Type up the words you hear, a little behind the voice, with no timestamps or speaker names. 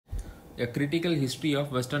A Critical History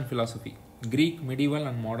of Western Philosophy, Greek, Medieval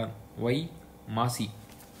and Modern, A.Masih.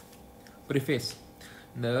 Preface.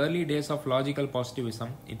 In the early days of logical positivism,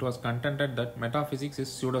 it was contended that metaphysics is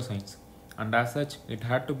pseudoscience, and as such, it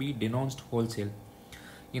had to be denounced wholesale.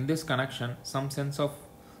 In this connection, some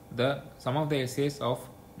of the essays of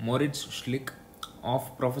Moritz Schlick,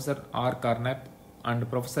 of Professor R. Carnap, and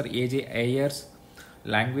Professor A.J. Ayer's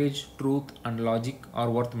Language, Truth, and Logic are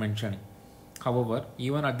worth mentioning. However,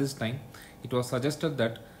 even at this time, it was suggested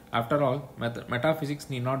that, after all, metaphysics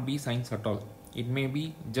need not be science at all. It may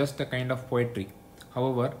be just a kind of poetry.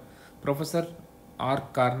 However, Professor R.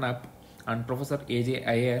 Carnap and Professor A.J.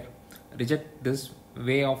 Ayer reject this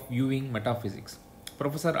way of viewing metaphysics.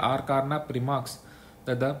 Professor R. Carnap remarks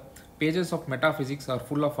that the pages of metaphysics are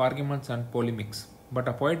full of arguments and polemics, but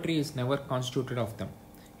a poetry is never constituted of them.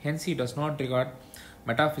 Hence, he does not regard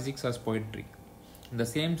metaphysics as poetry. In the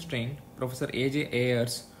same strain, Professor A.J.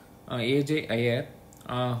 Ayer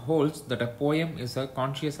holds that a poem is a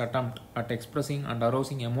conscious attempt at expressing and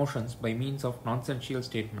arousing emotions by means of nonsensical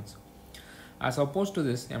statements. As opposed to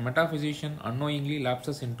this, a metaphysician unknowingly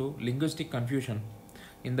lapses into linguistic confusion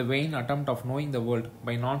in the vain attempt of knowing the world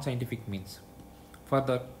by non-scientific means.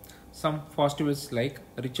 Further, some positivists like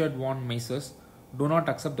Richard von Mises do not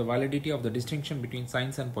accept the validity of the distinction between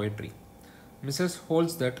science and poetry. Mises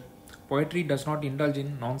holds that poetry does not indulge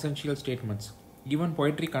in nonsensical statements. Even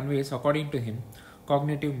poetry conveys, according to him,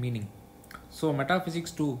 cognitive meaning. So,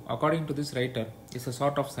 metaphysics too, according to this writer, is a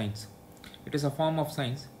sort of science. It is a form of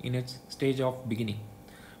science in its stage of beginning.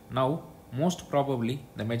 Now, most probably,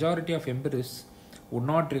 the majority of empirists would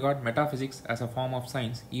not regard metaphysics as a form of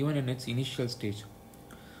science even in its initial stage.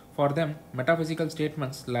 For them, metaphysical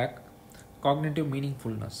statements lack cognitive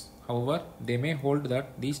meaningfulness. However, they may hold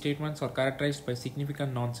that these statements are characterized by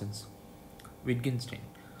significant nonsense, Wittgenstein,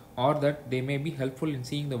 or that they may be helpful in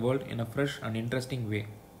seeing the world in a fresh and interesting way,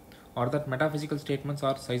 or that metaphysical statements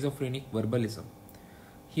are schizophrenic verbalism.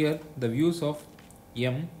 Here, the views of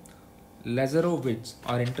M. Lazarowitz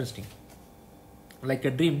are interesting. Like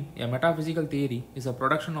a dream, a metaphysical theory is a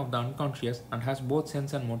production of the unconscious and has both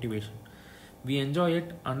sense and motivation. We enjoy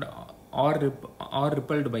it and are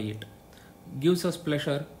repelled by it. Gives us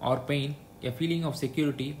pleasure or pain, a feeling of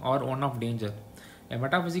security or one of danger. A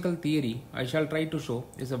metaphysical theory, I shall try to show,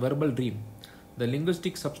 is a verbal dream, the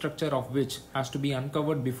linguistic substructure of which has to be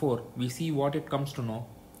uncovered before we see what it comes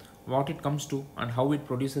to, and how it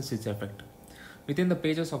produces its effect. Within the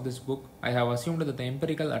pages of this book, I have assumed that the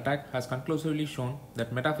empirical attack has conclusively shown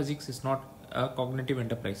that metaphysics is not a cognitive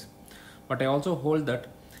enterprise, but I also hold that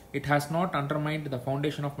it has not undermined the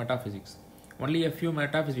foundation of metaphysics. Only a few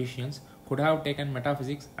metaphysicians could have taken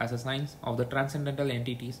metaphysics as a science of the transcendental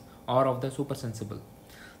entities or of the supersensible.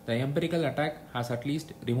 The empirical attack has at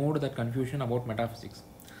least removed that confusion about metaphysics.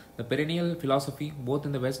 The perennial philosophy, both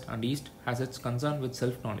in the West and East, has its concern with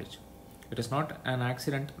self-knowledge. It is not an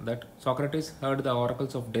accident that Socrates heard the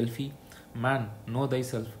oracles of Delphi, "Man, know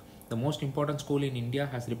thyself." The most important school in India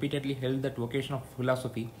has repeatedly held that vocation of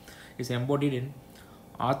philosophy is embodied in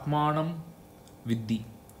Atmanam Viddhi,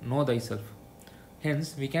 know thyself.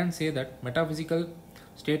 Hence, we can say that metaphysical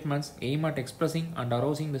statements aim at expressing and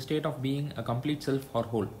arousing the state of being a complete self or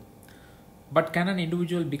whole. But can an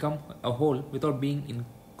individual become a whole without being in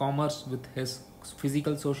commerce with his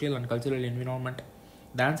physical, social, and cultural environment?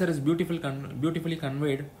 The answer is beautifully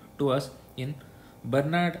conveyed to us in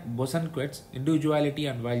Bernard Bosanquet's Individuality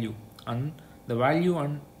and Value, and the value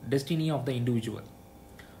and destiny of the individual.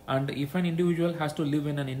 And if an individual has to live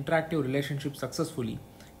in an interactive relationship successfully,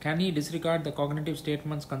 can he disregard the cognitive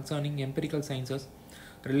statements concerning empirical sciences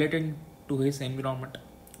relating to his environment?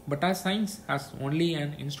 But as science has only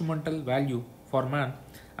an instrumental value for man,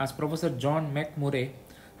 as Professor John McMurray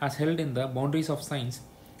has held in the boundaries of science,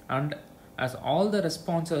 and as all the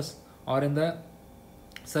responses are in the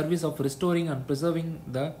service of restoring and preserving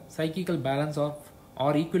the psychical balance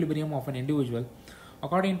or equilibrium of an individual,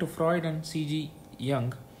 according to Freud and C.G.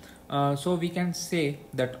 Jung, so we can say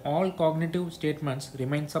that all cognitive statements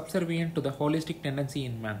remain subservient to the holistic tendency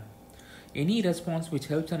in man. Any response which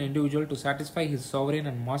helps an individual to satisfy his sovereign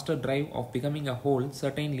and master drive of becoming a whole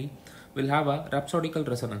certainly will have a rhapsodical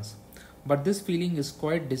resonance. But this feeling is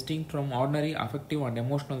quite distinct from ordinary affective and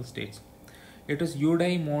emotional states. It is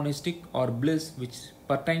eudaimonistic or bliss which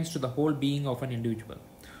pertains to the whole being of an individual.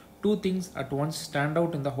 Two things at once stand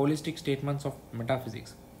out in the holistic statements of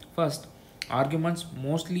metaphysics. First, arguments,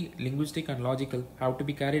 mostly linguistic and logical, have to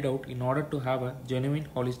be carried out in order to have a genuine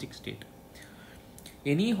holistic state.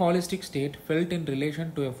 Any holistic state felt in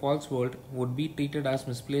relation to a false world would be treated as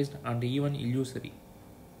misplaced and even illusory.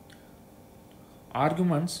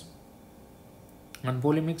 Arguments and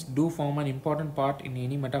polemics do form an important part in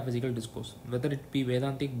any metaphysical discourse, whether it be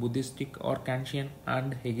Vedantic, Buddhistic, or Kantian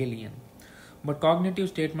and Hegelian. But cognitive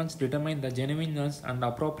statements determine the genuineness and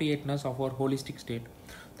appropriateness of our holistic state,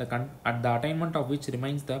 at the attainment of which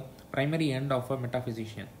remains the primary end of a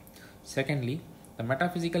metaphysician. Secondly, the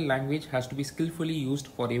metaphysical language has to be skillfully used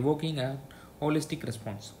for evoking a holistic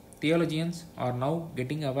response. Theologians are now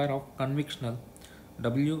getting aware of convictional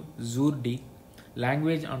W. Zurdi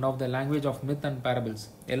language and of the language of myth and parables,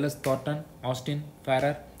 L.S. Thornton, Austin,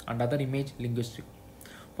 Farrer, and other image linguistics,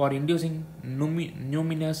 for inducing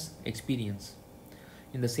numinous experience.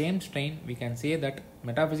 In the same strain, we can say that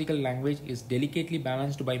metaphysical language is delicately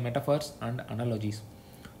balanced by metaphors and analogies.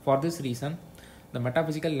 For this reason, the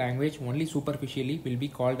metaphysical language only superficially will be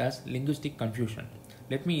called as linguistic confusion.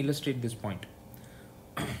 Let me illustrate this point.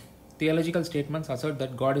 Theological statements assert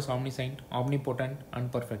that God is omniscient, omnipotent,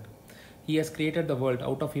 and perfect. He has created the world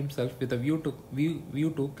out of himself with a view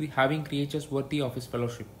to having creatures worthy of his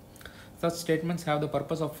fellowship. Such statements have the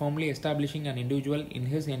purpose of firmly establishing an individual in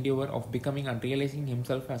his endeavor of becoming and realizing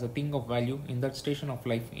himself as a thing of value in that station of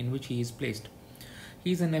life in which he is placed.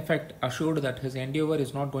 He is in effect assured that his endeavor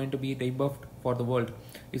is not going to be rebuffed, for the world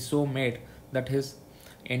is so made that his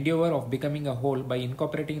endeavor of becoming a whole by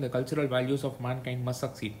incorporating the cultural values of mankind must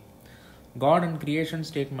succeed. God and creation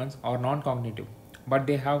statements are non-cognitive, but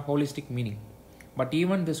they have holistic meaning. But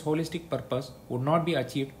even this holistic purpose would not be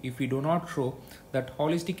achieved if we do not show that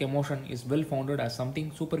holistic emotion is well founded as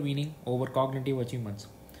something supervening over cognitive achievements.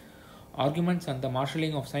 Arguments and the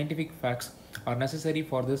marshalling of scientific facts are necessary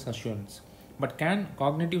for this assurance. But can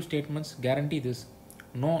cognitive statements guarantee this?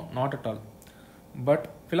 No, not at all.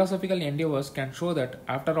 But philosophical endeavors can show that,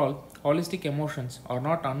 after all, holistic emotions are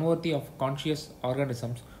not unworthy of conscious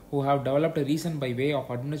organisms who have developed a reason by way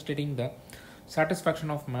of administrating the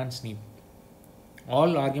satisfaction of man's need.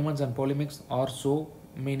 All arguments and polemics are so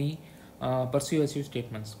many persuasive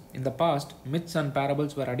statements. In the past, myths and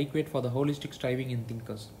parables were adequate for the holistic striving in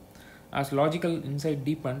thinkers. As logical insight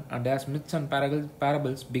deepened and as myths and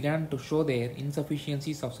parables began to show their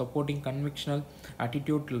insufficiencies of supporting convictional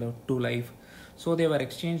attitude to life, so they were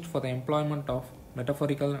exchanged for the employment of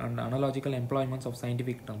metaphorical and analogical employments of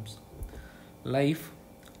scientific terms. Life,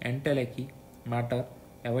 entelechy, matter,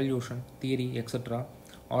 evolution, theory, etc.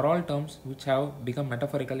 are all terms which have become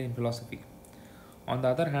metaphorical in philosophy. On the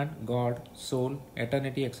other hand, God, soul,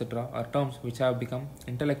 eternity, etc. are terms which have become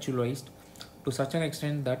intellectualized to such an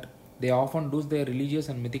extent that they often lose their religious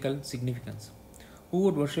and mythical significance. Who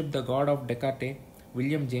would worship the God of Descartes,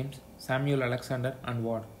 William James, Samuel Alexander, and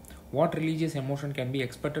Ward? What religious emotion can be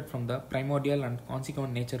expected from the primordial and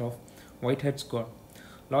consequent nature of Whitehead's God?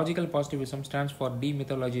 Logical positivism stands for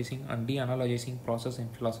demythologizing and de-analogizing process in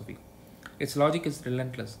philosophy. Its logic is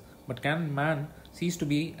relentless, but can man cease to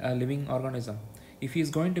be a living organism? If he is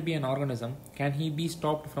going to be an organism, can he be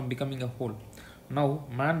stopped from becoming a whole? Now,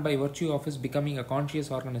 man, by virtue of his becoming a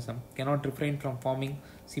conscious organism, cannot refrain from forming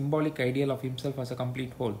symbolic ideal of himself as a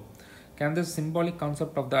complete whole. Can this symbolic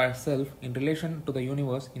concept of the self in relation to the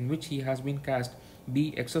universe in which he has been cast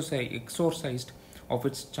be exorcised of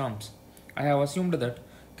its charms? I have assumed that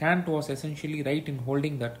Kant was essentially right in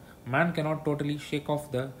holding that man cannot totally shake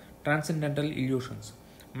off the transcendental illusions.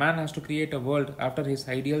 Man has to create a world after his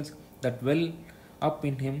ideals that well up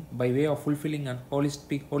in him by way of fulfilling a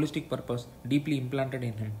holistic purpose deeply implanted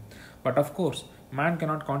in him. But of course, man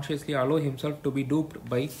cannot consciously allow himself to be duped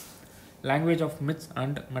by language of myths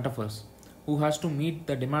and metaphors, who has to meet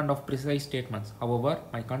the demand of precise statements. However,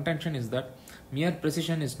 my contention is that mere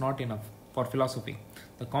precision is not enough for philosophy.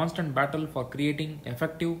 The constant battle for creating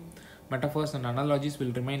effective metaphors and analogies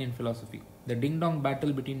will remain in philosophy. The ding-dong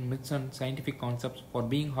battle between myths and scientific concepts for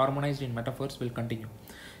being harmonized in metaphors will continue.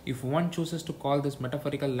 If one chooses to call this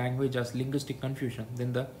metaphorical language as linguistic confusion,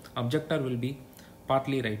 then the objector will be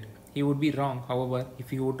partly right. He would be wrong, however, if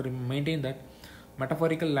he would maintain that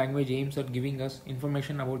metaphorical language aims at giving us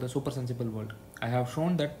information about the supersensible world. I have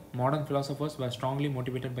shown that modern philosophers were strongly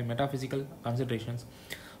motivated by metaphysical considerations.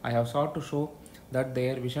 I have sought to show that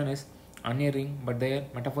their vision is unerring, but their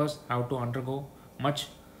metaphors have to undergo much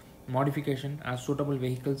modification as suitable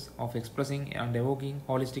vehicles of expressing and evoking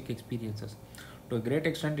holistic experiences. To a great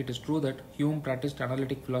extent, it is true that Hume practiced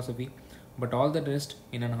analytic philosophy, but all the rest,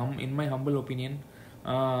 in my humble opinion,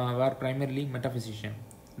 were primarily metaphysicians.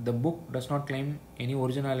 The book does not claim any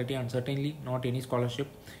originality and certainly not any scholarship.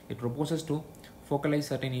 It proposes to focalize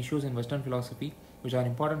certain issues in Western philosophy which are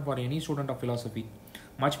important for any student of philosophy.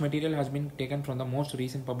 Much material has been taken from the most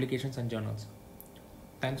recent publications and journals.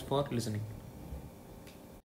 Thanks for listening.